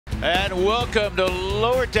And welcome to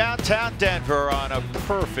lower downtown Denver on a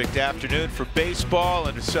perfect afternoon for baseball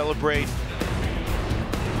and to celebrate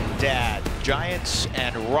Dad. Giants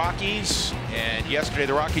and Rockies. And yesterday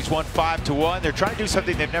the Rockies won 5-1. They're trying to do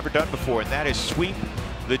something they've never done before, and that is sweep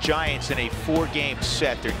the Giants in a 4-game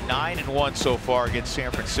set. They're 9-1 so far against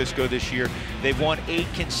San Francisco this year. They've won 8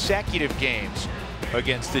 consecutive games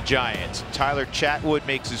against the Giants. Tyler Chatwood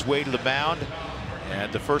makes his way to the mound.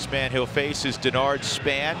 And the first man he'll face is Denard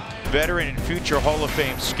Span. Veteran and future Hall of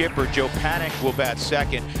Fame skipper Joe Panik will bat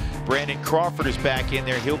second. Brandon Crawford is back in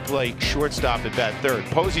there. He'll play shortstop and bat third.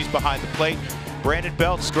 Posey's behind the plate. Brandon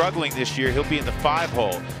Belt struggling this year. He'll be in the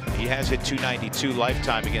 5-hole. He has hit .292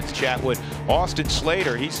 lifetime against Chatwood. Austin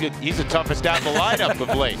Slater, he's the toughest down the lineup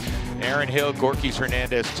of late. Aaron Hill, Gorkys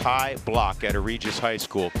Hernandez, Ty Block at Regis High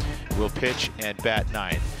School will pitch and bat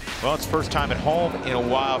ninth. Well, it's first time at home in a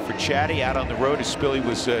while for Chatty. Out on the road, as Spilly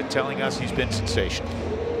was telling us, he's been sensational.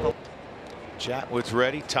 Chatwood's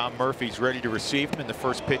ready. Tom Murphy's ready to receive him, and the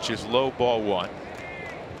first pitch is low, ball 1.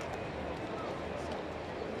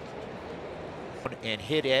 And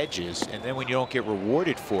hit edges, and then when you don't get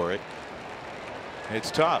rewarded for it,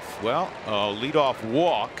 it's tough. Well, leadoff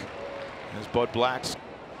walk as Bud Black's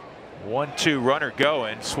 1-2 runner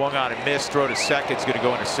going, swung on and missed. Throw to second, it's going to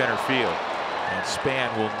go into center field. And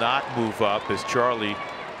Span will not move up, as Charlie,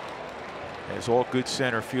 as all good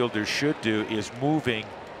center fielders should do, is moving.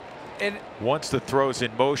 And once the throw's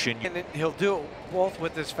in motion, and he'll do it both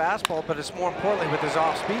with his fastball, but it's more importantly with his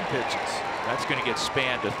off-speed pitches. That's going to get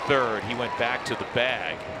Span to third. He went back to the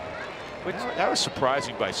bag. Which, that was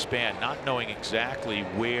surprising by Span, not knowing exactly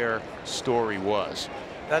where Story was.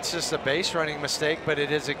 That's just a base running mistake, but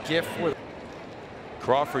it is a gift.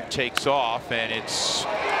 Crawford takes off, and it's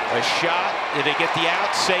a shot. Did they get the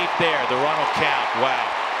out? Safe there. The run will count. Wow.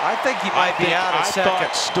 I think he might be out at second. I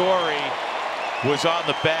thought Story was on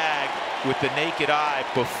the bag with the naked eye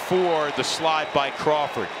before the slide by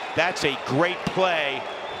Crawford. That's a great play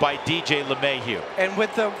by DJ LeMahieu. And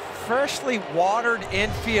with the freshly watered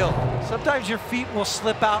infield, sometimes your feet will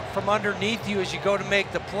slip out from underneath you as you go to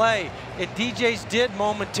make the play. And DJ's did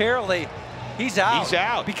momentarily. He's out. He's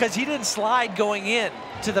out. Because he didn't slide going in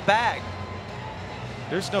to the bag.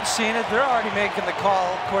 There's no seeing it. They're already making the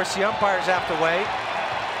call. Of course, the umpires have to wait.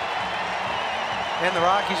 And the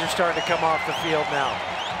Rockies are starting to come off the field now.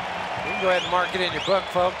 You can go ahead and mark it in your book,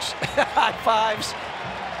 folks. High fives.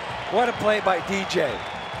 What a play by DJ.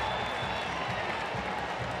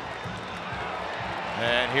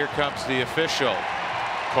 And here comes the official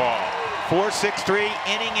call. 4-6-3,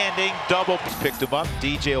 inning ending, double. Picked him up.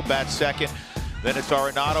 DJ will bat second. Then it's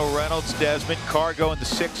Arenado, Reynolds, Desmond, Cargo in the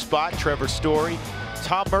 6th spot, Trevor Story,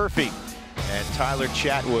 Tom Murphy, and Tyler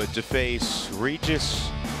Chatwood to face Regis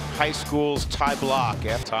High School's Ty Block.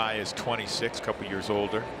 Ty is 26, a couple years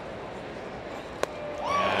older.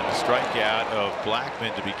 And a strikeout of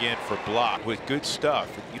Blackman to begin for Block with good stuff.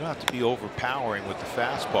 You don't have to be overpowering with the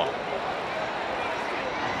fastball.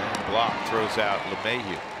 And Block throws out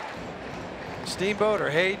LeMahieu. Steamboat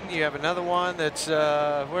or Hayden, you have another one that's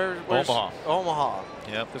where's Omaha. Omaha.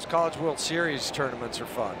 Yep. Because College World Series tournaments are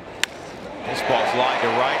fun. This ball's lined to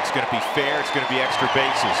right. It's going to be fair. It's going to be extra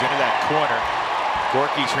bases into that corner.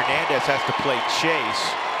 Gorkys Hernandez has to play chase.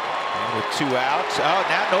 And with 2 outs. Oh,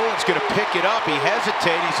 now Nolan's going to pick it up. He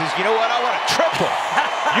hesitates. He says, you know what? I want a triple.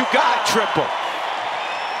 You got a triple.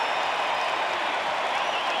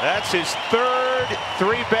 That's his 3rd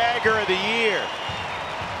 3-bagger of the year.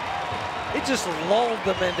 He just lulled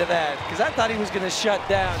them into that because I thought he was going to shut it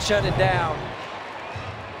down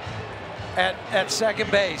at second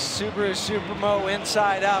base. Subaru Supremo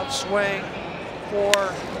inside out swing for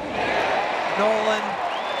Nolan.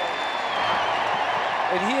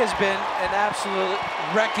 And he has been an absolute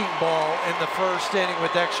wrecking ball in the first inning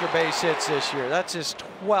with extra base hits this year. That's his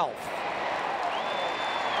 12th.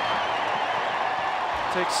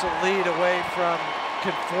 Takes the lead away from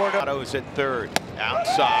Conforto. Is at third,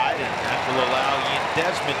 outside, and that will allow Ian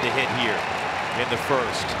Desmond to hit here in the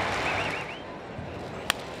first.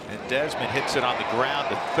 And Desmond hits it on the ground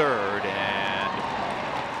to third,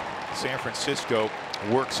 and San Francisco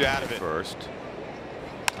works out of it first.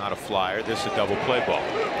 Not a flyer. This is a double play ball.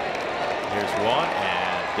 There's 1,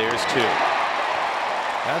 and there's 2.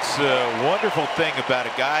 That's the wonderful thing about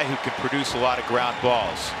a guy who can produce a lot of ground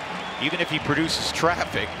balls. Even if he produces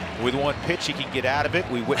traffic, with 1 pitch he can get out of it.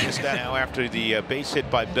 We witnessed that now after the base hit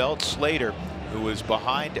by Belt. Slater, who was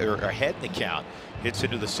behind or ahead in the count, hits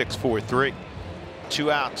into the 6-4-3. 2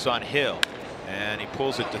 outs on Hill, and he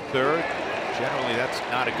pulls it to third. Generally, that's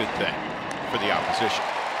not a good thing for the opposition.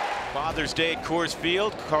 Father's Day at Coors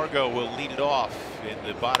Field. Cargo will lead it off in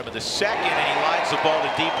the bottom of the second, and he lines the ball to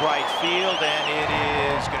deep right field, and it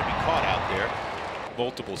is going to be caught out there.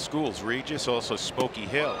 Multiple schools, Regis, also Smoky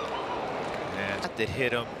Hill, and that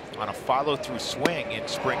hit him on a follow-through swing in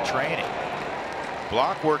spring training.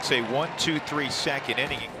 Block works a 1-2-3 second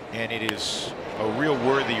inning, and it is a real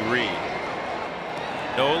worthy read.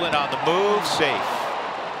 Nolan on the move, safe.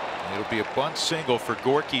 It'll be a bunt single for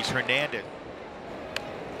Rockies Hernandez.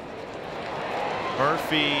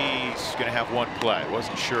 Murphy's going to have one play.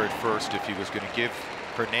 Wasn't sure at first if he was going to give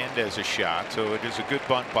Hernandez a shot, so it is a good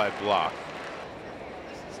bunt by Block.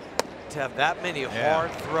 To have that many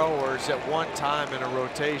hard throwers at one time in a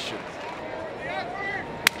rotation.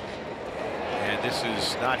 And this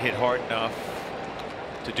is not hit hard enough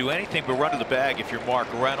to do anything but run to the bag if you're Mark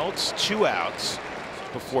Reynolds. 2 outs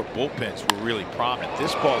before bullpens were really prominent.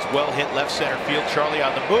 This ball's well hit left center field. Charlie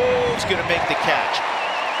on the move, is going to make the catch.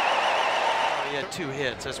 He had 2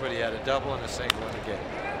 hits. That's what he had, a double and a single in the game.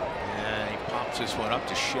 And he pops this one up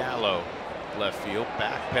to shallow left field.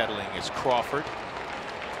 Backpedaling is Crawford.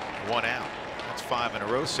 1 out. That's 5 in a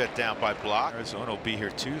row set down by Block. Arizona will be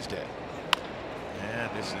here Tuesday. And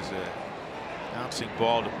this is a bouncing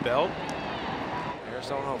ball to Belt.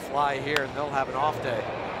 Arizona will fly here and they'll have an off day.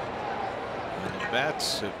 And the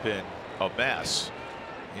Mets have been a mess,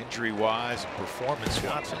 injury-wise and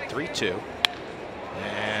performance-wise. 3-2.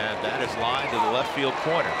 And that is lined to the left field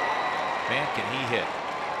corner. Man, can he hit.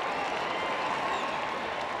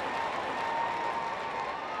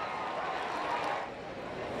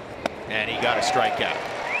 And he got a strikeout.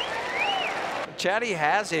 Chatty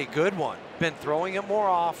has a good one. Been throwing it more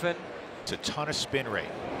often. It's a ton of spin rate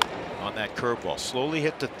on that curveball. Slowly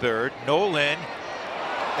hit to third. Nolan,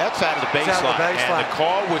 that's out of the baseline. And the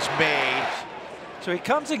call was made. So he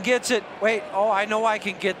comes and gets it. Wait, oh, I know I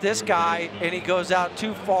can get this guy. And he goes out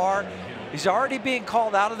too far. He's already being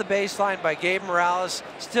called out of the baseline by Gabe Morales.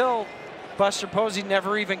 Still, Buster Posey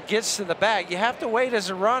never even gets to the bag. You have to wait as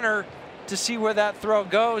a runner to see where that throw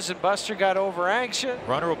goes, and Buster got over anxious.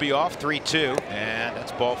 Runner will be off 3-2, and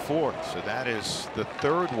that's ball 4. So that is the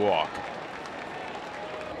 3rd walk.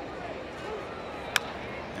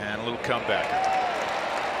 And a little comeback.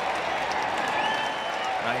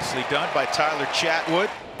 Nicely done by Tyler Chatwood.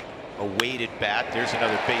 A weighted bat. There's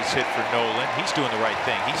another base hit for Nolan. He's doing the right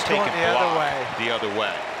thing. He's taking Block the other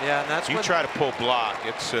way. Yeah, and that's you try to pull Block,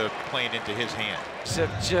 it's playing into his hand.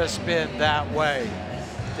 It's just been that way.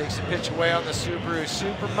 Takes the pitch away on the Subaru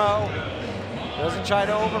Supermo. Doesn't try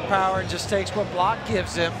to overpower, just takes what Block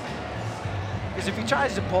gives him. Because if he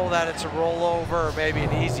tries to pull that, it's a rollover or maybe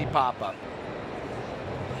an easy pop-up.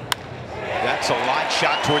 That's a line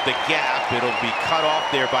shot toward the gap. It'll be cut off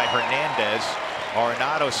there by Hernandez.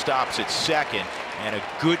 Arenado stops at second, and a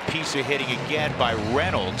good piece of hitting again by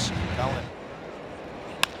Reynolds.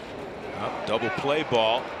 Double play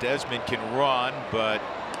ball. Desmond can run, but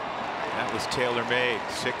that was tailor-made.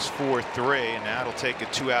 6-4-3, and that'll take a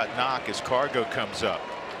 2-out knock as Cargo comes up.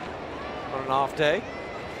 On an off day.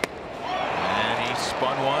 And he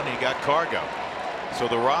spun one, he got Cargo. So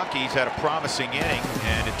the Rockies had a promising inning,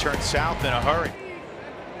 and it turned south in a hurry.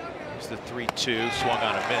 Here's the 3-2, swung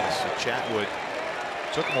on a miss. So Chatwood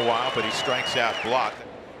took him a while, but he strikes out Block.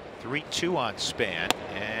 3-2 on Span,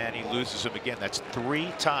 and he loses him again. That's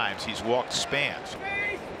 3 times he's walked Spans.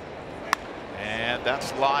 And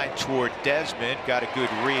that's lined toward Desmond. Got a good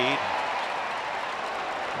read.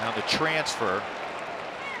 Now the transfer.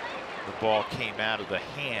 The ball came out of the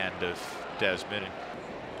hand of Desmond.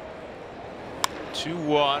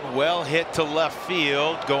 2-1, well hit to left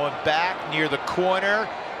field, going back near the corner.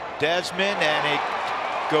 Desmond, and it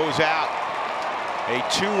goes out. A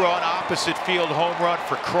 2-run opposite field home run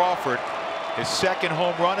for Crawford. His 2nd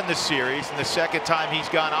home run in the series, and the 2nd time he's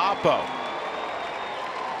gone oppo.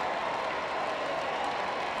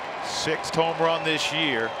 6th home run this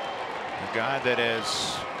year. A guy that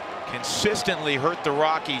has consistently hurt the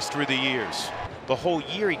Rockies through the years. The whole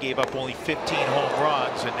year he gave up only 15 home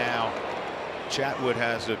runs, and now Chatwood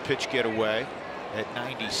has a pitch getaway at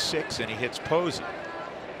 96, and he hits Posey.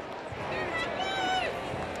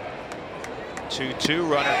 2-2,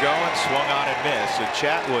 runner going, swung on and missed. So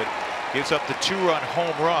Chatwood gives up the 2-run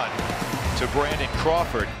home run to Brandon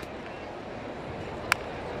Crawford.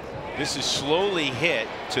 This is slowly hit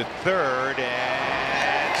to third,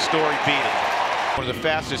 and Story beat it. One of the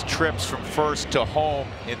fastest trips from first to home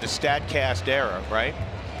in the StatCast era, right?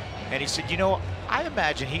 And he said, you know, I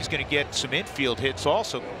imagine he's going to get some infield hits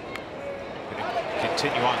also. Going to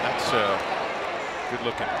continue on. That's a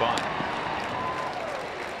good-looking bunt.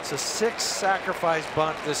 It's a 6th sacrifice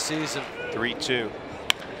bunt this season. 3-2.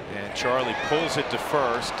 And Charlie pulls it to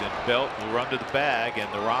first, and Belt will run to the bag,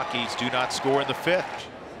 and the Rockies do not score in the fifth.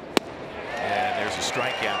 And there's a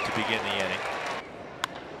strikeout to begin the inning.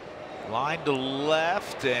 Line to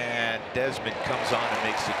left, and Desmond comes on and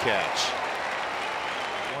makes the catch.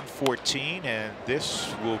 114, and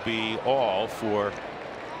this will be all for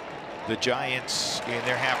the Giants in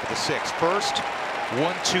their half of the sixth. First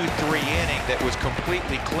 1-2-3 inning that was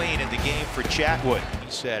completely clean in the game for Chatwood. He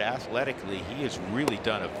said athletically he has really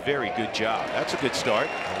done a very good job. That's a good start.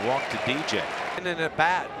 A walk to DJ. And in a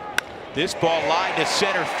bat. This ball lined to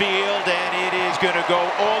center field, and it is going to go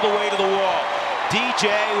all the way to the wall. DJ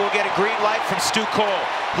will get a green light from Stu Cole.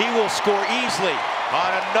 He will score easily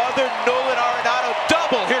on another Nolan Arenado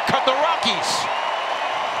double. Here come the Rockies.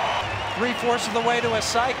 3/4 of the way to a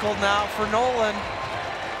cycle now for Nolan.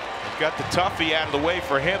 Got the toughie out of the way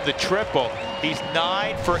for him, the triple. He's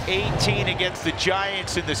 9 for 18 against the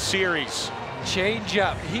Giants in the series. Change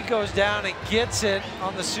up. He goes down and gets it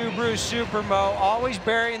on the Subaru Supermo, always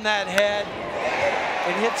burying that head.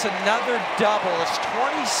 It hits another double. It's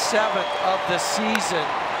 27th of the season.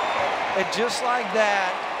 And just like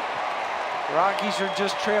that, Rockies are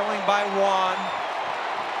just trailing by 1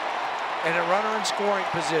 and a runner in scoring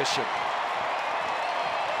position.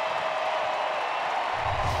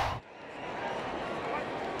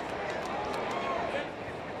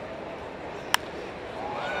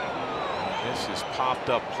 This is popped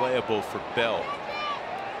up playable for Bell.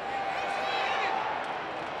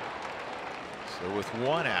 So with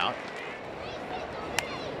 1 out,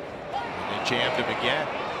 and they jammed him again.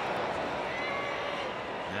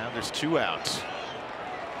 Now there's 2 outs.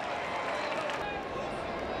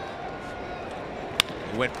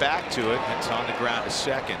 He went back to it, and it's on the ground to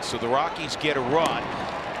second. So the Rockies get a run,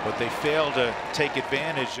 but they fail to take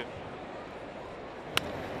advantage,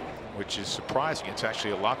 which is surprising. It's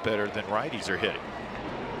actually a lot better than righties are hitting.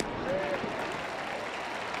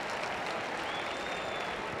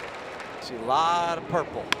 See a lot of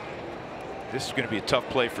purple. This is going to be a tough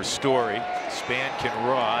play for Story. Span can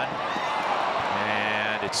run,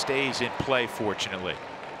 and it stays in play, fortunately.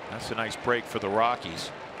 That's a nice break for the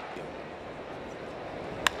Rockies.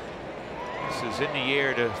 This is in the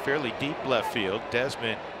air to fairly deep left field.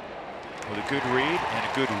 Desmond with a good read and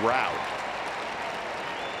a good route.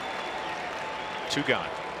 2 gone.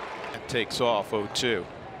 And takes off 0-2.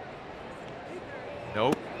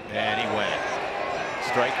 Nope, and he went.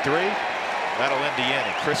 Strike 3. That'll end the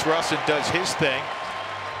inning. Chris Russin does his thing.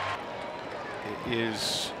 It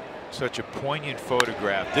is such a poignant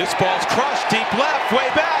photograph. This ball's crushed deep left, way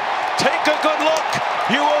back. Take a good look.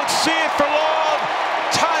 You won't see it for long.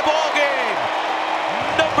 Tie ball game.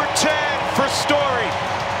 Number 10 for Story.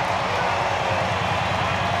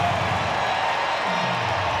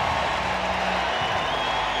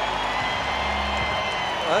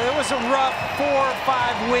 It was a rough 4 or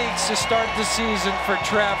 5 weeks to start the season for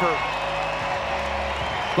Trevor.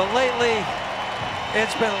 But lately,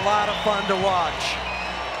 it's been a lot of fun to watch.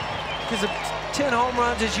 Because of 10 home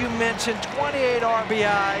runs, as you mentioned, 28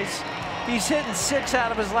 RBIs. He's hitting 6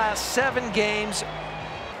 out of his last 7 games.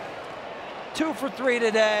 2 for 3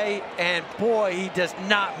 today, and boy, he does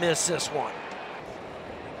not miss this one.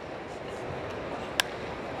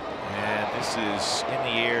 And this is in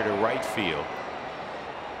the air to right field.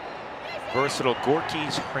 Versatile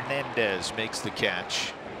Gorkys Hernandez makes the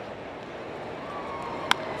catch.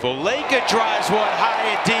 Volega drives one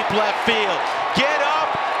high and deep left field. Get up,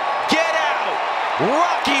 get out.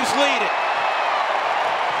 Rockies lead it.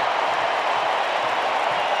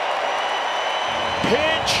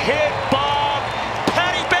 Pinch hit bomb.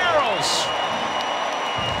 Patty barrels.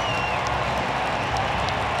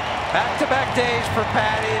 Back-to-back days for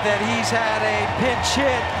Patty that he's had a pinch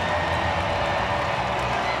hit.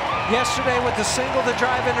 Yesterday with the single to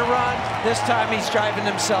drive in a run, this time he's driving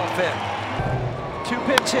himself in. 2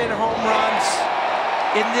 pinch hit home runs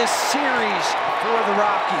in this series for the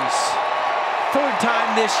Rockies. 3rd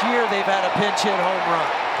time this year they've had a pinch hit home run.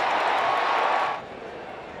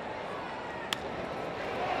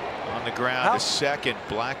 On the ground, the second,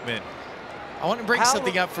 Blackman. I want to bring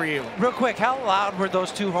something up for you. Real quick, how loud were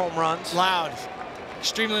those 2 home runs? Loud,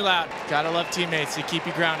 extremely loud. Gotta love teammates to keep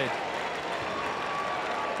you grounded.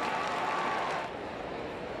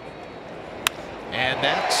 And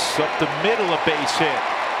that's up the middle, a base hit.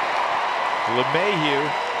 LeMahieu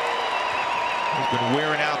has been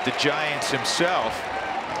wearing out the Giants himself.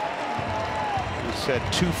 He's had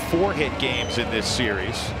 2 4-hit games in this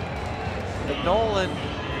series. But Nolan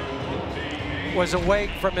was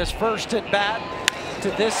awake from his first at bat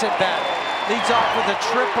to this at bat. Leads off with a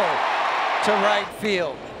triple to right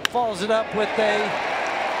field. Follows it up with a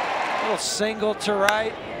little single to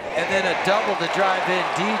right. and then a double to drive in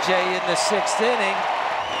DJ in the 6th inning.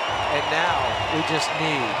 And now we just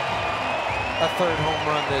need a 3rd home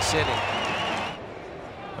run this inning.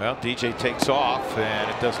 Well, DJ takes off, and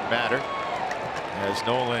it doesn't matter as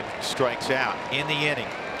Nolan strikes out in the inning.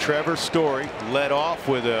 Trevor Story led off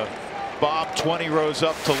with a bomb 20 rows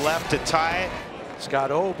up to left to tie it.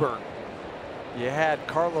 Scott Ober, you had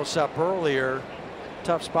Carlos up earlier.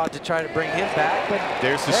 Tough spot to try to bring him back, but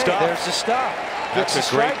there's the stuff. There's the stuff. That's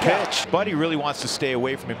a great pitch. Buddy really wants to stay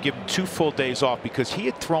away from him. Give him 2 full days off because he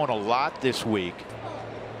had thrown a lot this week.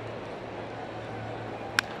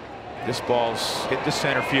 This ball's hit the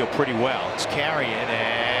center field pretty well. It's carrying,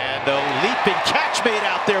 and the leaping catch made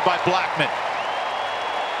out there by Blackman.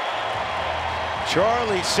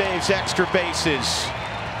 Charlie saves extra bases.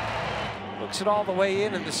 Looks it all the way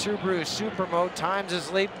in the Subaru Supermo, times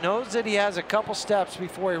his leap, knows that he has a couple steps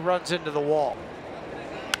before he runs into the wall.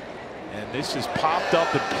 And this is popped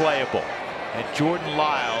up and playable. And Jordan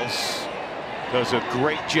Lyles does a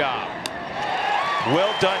great job.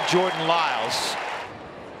 Well done, Jordan Lyles.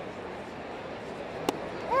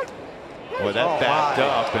 Boy, that backed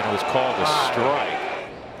up, and it was called a strike.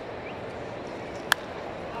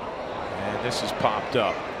 And this is popped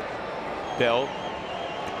up. Belt.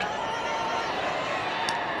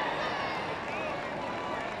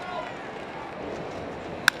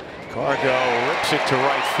 Cargo rips it to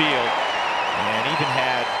right field, and even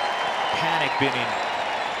had Panic been in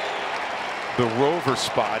the rover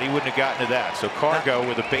spot, he wouldn't have gotten to that. So Cargo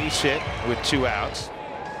with a base hit with 2 outs.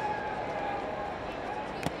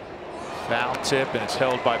 Foul tip, and it's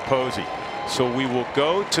held by Posey. So we will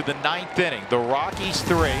go to the 9th inning. The Rockies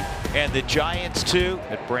 3 and the Giants 2.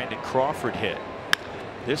 That Brandon Crawford hit.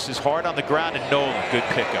 This is hard on the ground, and Nolan, good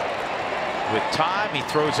pickup. With time, he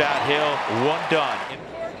throws out Hill. 1 done.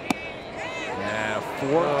 And a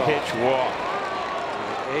 4-pitch walk.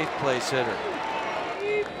 8th place hitter.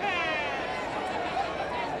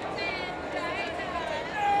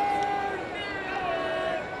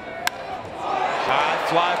 High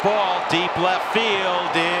fly ball, deep left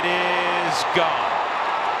field. It is gone.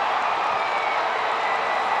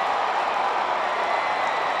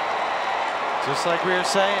 Just like we were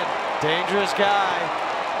saying, dangerous guy.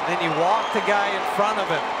 And then you walk the guy in front of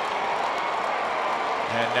him.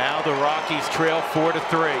 And now the Rockies trail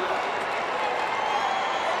 4-3.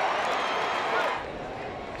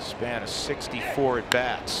 Span of 64 at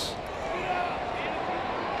bats.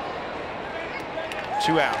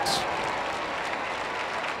 2 outs.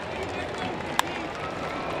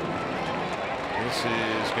 This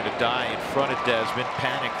is going to die in front of Desmond.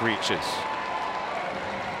 Panic reaches.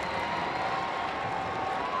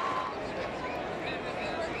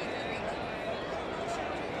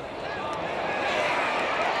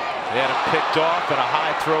 They had him picked off, and a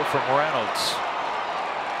high throw from Reynolds.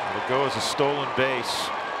 It'll go as a stolen base.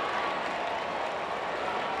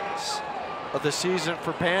 Of the season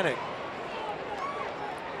for Panic.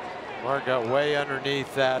 Mark got way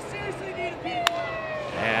underneath that.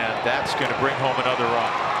 And that's going to bring home another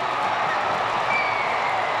run.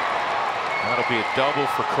 That'll be a double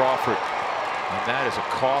for Crawford. And that is a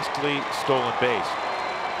costly stolen base.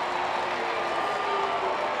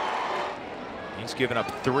 He's given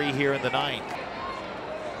up 3 here in the 9th.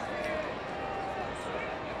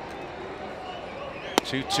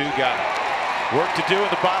 2-2 got work to do in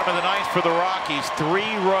the bottom of the 9th for the Rockies. 3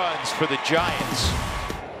 runs for the Giants.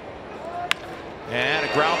 And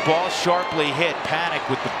a ground ball sharply hit. Panic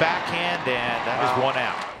with the backhand, and that is 1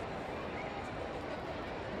 out.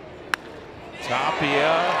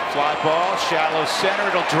 Tapia, fly ball, shallow center,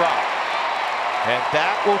 it'll drop. And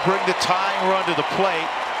that will bring the tying run to the plate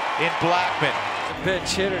in Blackman. The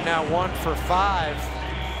pitch hitter now 1 for 5.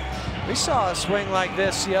 We saw a swing like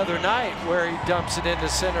this the other night where he dumps it into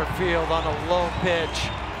center field on a low pitch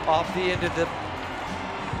off the end of the.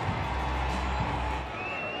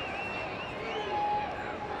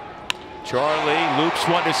 Charlie loops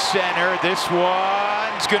one to center. This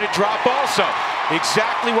one's going to drop also.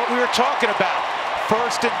 Exactly what we were talking about.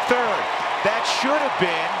 1st and 3rd. That should have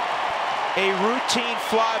been a routine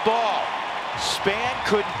fly ball. Span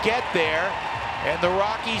couldn't get there, and the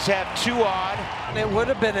Rockies have 2 on. And it would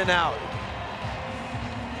have been an out.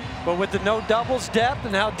 But with the no doubles depth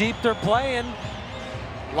and how deep they're playing,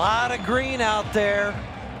 a lot of green out there.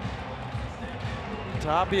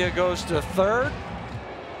 Tapia goes to 3rd.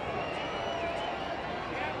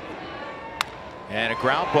 And a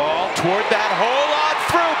ground ball toward that hole on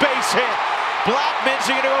through, base hit. Blackman's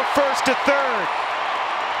going to go 1st to 3rd.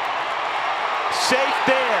 Safe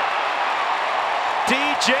there.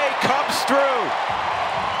 DJ comes through.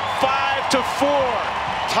 5-4.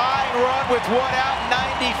 tying run with 1 out,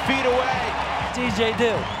 90 feet away. DJ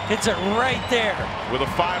do hits it right there with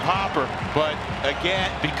a 5-hopper, but again,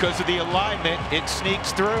 because of the alignment, it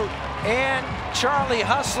sneaks through. And Charlie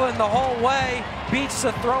hustling the whole way, beats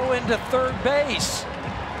the throw into third base.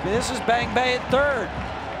 This is Bang Bay at third.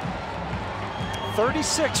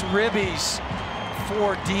 36 ribbies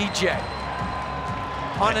for DJ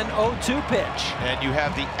on an 0-2 pitch. And you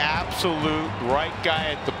have the absolute right guy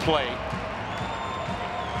at the plate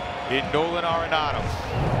in Nolan Arenado.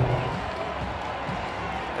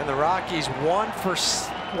 And the Rockies 1 for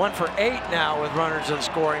 8 now with runners in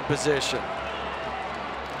scoring position.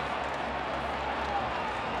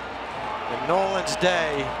 And Nolan's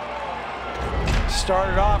day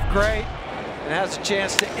started off great and has a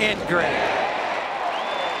chance to end great.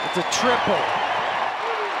 It's a triple.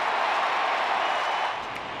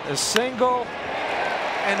 A single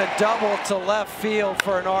and a double to left field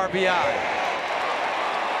for an RBI.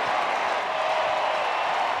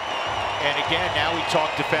 And again, now we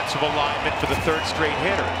talk defensive alignment for the third straight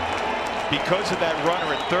hitter. Because of that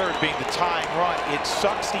runner at third being the tying run, it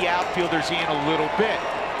sucks the outfielders in a little bit.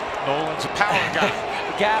 Nolan's a power guy.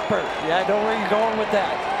 Gapper, yeah, I know where you're going with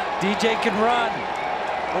that. DJ can run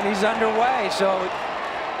when he's underway, so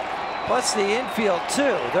plus the infield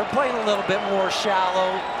too. They're playing a little bit more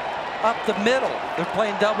shallow up the middle. They're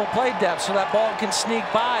playing double play depth, so that ball can sneak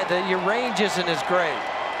by. Your range isn't as great.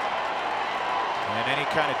 And any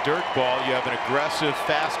kind of dirt ball, you have an aggressive,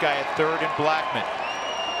 fast guy at third in Blackman.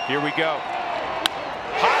 Here we go.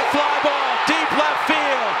 High fly ball, deep left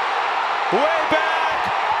field. Way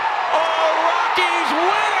back. Oh, Rockies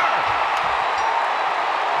winner!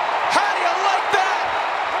 How do you like that?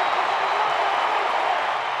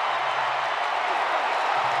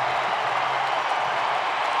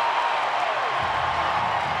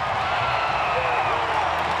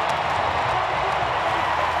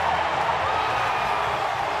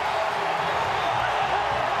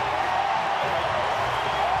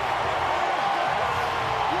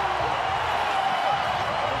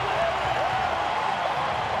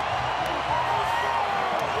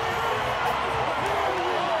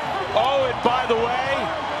 Oh, and by the way,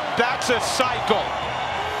 that's a cycle.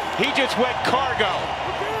 He just went cargo.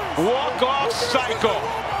 Walk-off cycle.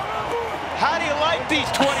 How do you like these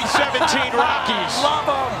 2017 Rockies? Love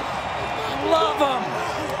them. Love them.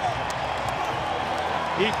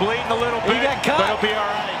 He's bleeding a little bit, but he'll be all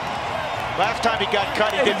right. Last time he got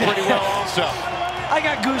cut, he did pretty well also. I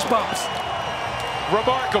got goosebumps.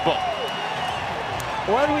 Remarkable.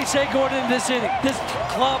 What do we say going into this inning? This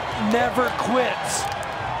club never quits.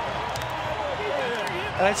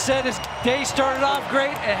 And I said his day started off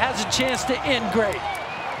great and has a chance to end great.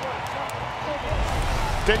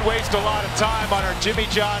 Didn't waste a lot of time on our Jimmy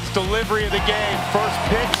John's delivery of the game. First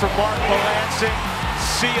pitch from Mark Melancon.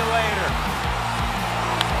 See you later.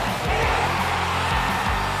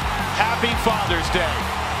 Happy Father's Day.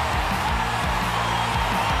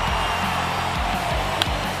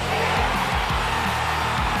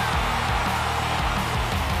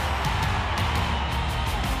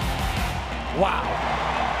 Wow.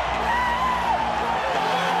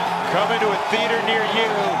 Coming to a theater near you,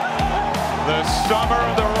 the Summer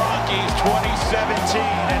of the Rockies 2017,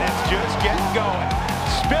 and it's just getting going.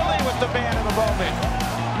 Spilling with the man of the moment.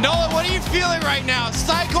 Nolan, what are you feeling right now?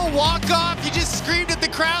 Cycle, walk off, you just screamed at the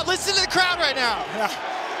crowd. Listen to the crowd right now. Yeah.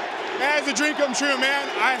 Man, it's a dream come true, man.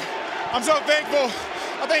 I'm so thankful.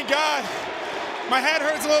 I thank God. My head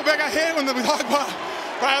hurts a little bit. I got hit when we talk about it.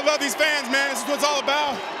 But I love these fans, man. This is what it's all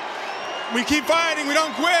about. We keep fighting, we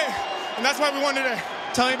don't quit. And that's why we won today.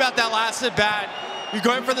 Tell me about that last at bat. You're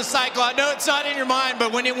going for the cycle. I know it's not in your mind,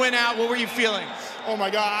 but when it went out, what were you feeling? Oh my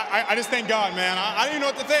God, I just thank God, man. I didn't even know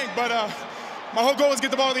what to think, but my whole goal was to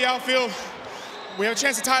get the ball to the outfield. We have a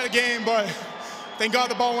chance to tie the game, but thank God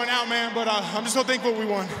the ball went out, man. But I'm just so thankful we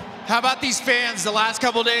won. How about these fans? The last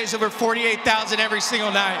couple of days, over 48,000 every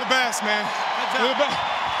single night. The best, man. They're the best.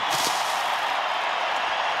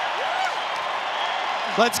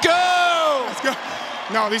 Let's go! Let's go.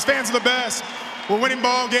 No, these fans are the best. We're winning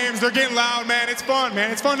ball games. They're getting loud, man. It's fun,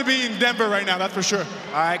 man. It's fun to be in Denver right now, that's for sure.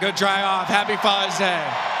 All right, go dry off. Happy Father's Day.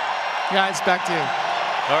 Guys, back to you.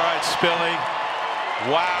 All right, Spilly.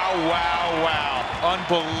 Wow, wow, wow.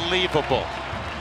 Unbelievable.